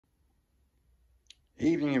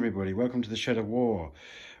Evening everybody, welcome to the Shed of War,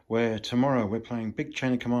 where tomorrow we're playing Big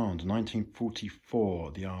Chain of Command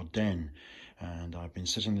 1944, the Ardennes, and I've been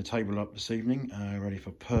setting the table up this evening, ready for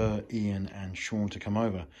Per, Ian and Sean to come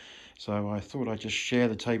over. So I thought I'd just share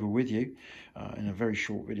the table with you in a very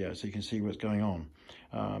short video so you can see what's going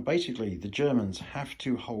on. Basically, the Germans have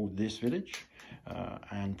to hold this village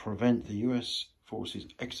and prevent the US forces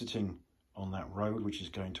exiting on that road which is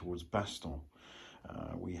going towards Bastogne.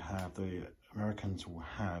 We have the Americans will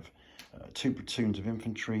have 2 platoons of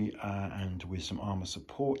infantry and with some armour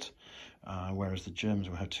support, whereas the Germans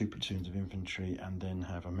will have 2 platoons of infantry and then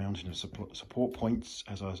have a mountain of support points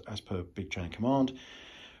as per Big Chain of Command,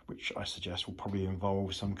 which I suggest will probably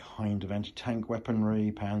involve some kind of anti-tank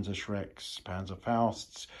weaponry, Panzerschrecks,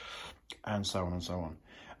 Panzerfausts, and so on and so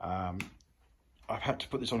on. I've had to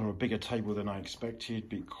put this on a bigger table than I expected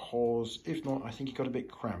because if not, I think it got a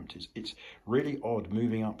bit cramped. It's really odd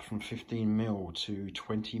moving up from 15mm to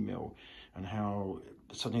 20mm and how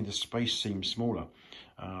suddenly the space seems smaller.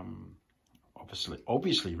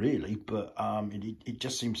 Obviously really, but it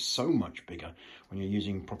just seems so much bigger when you're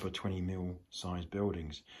using proper 20mm size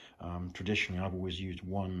buildings. Traditionally, I've always used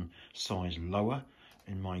one size lower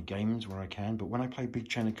in my games where I can, but when I play Big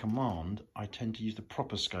Chain of Command I tend to use the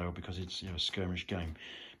proper scale because it's, you know, a skirmish game.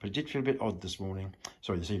 But it did feel a bit odd this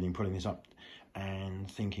evening putting this up and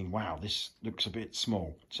thinking, wow, this looks a bit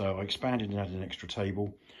small. So I expanded and added an extra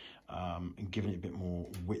table and given it a bit more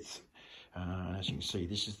width. And as you can see,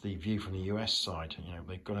 this is the view from the US side. You know,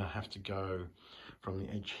 they're gonna have to go from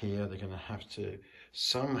the edge here, they're gonna have to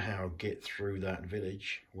somehow get through that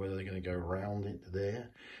village. Whether they're going to go around it there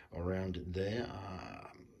or around it there,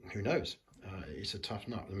 who knows? It's a tough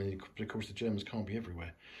nut. I mean, of course the Germans can't be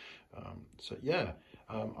everywhere. So yeah,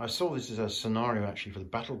 I saw this as a scenario actually for the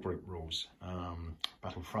battle group rules,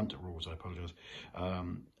 battlefront rules, I apologize,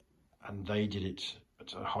 and they did it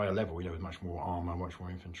at a higher level, you know, with much more armor, much more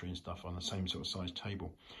infantry and stuff on the same sort of size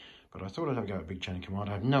table. But I thought I'd have a go at Big Chain of Command.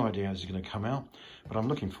 I have no idea how this is going to come out, but I'm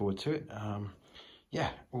looking forward to it. Yeah,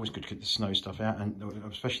 always good to get the snow stuff out, and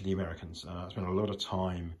especially the Americans. I spent a lot of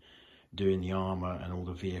time doing the armour and all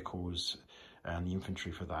the vehicles and the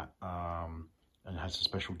infantry for that, and had some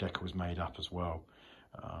special decals made up as well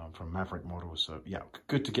from Maverick models. So yeah,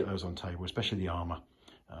 good to get those on table, especially the armour.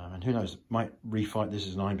 And who knows, might refight this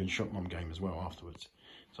as an I've Been Shot Mom game as well afterwards.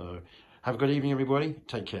 So have a good evening, everybody.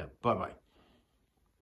 Take care. Bye-bye.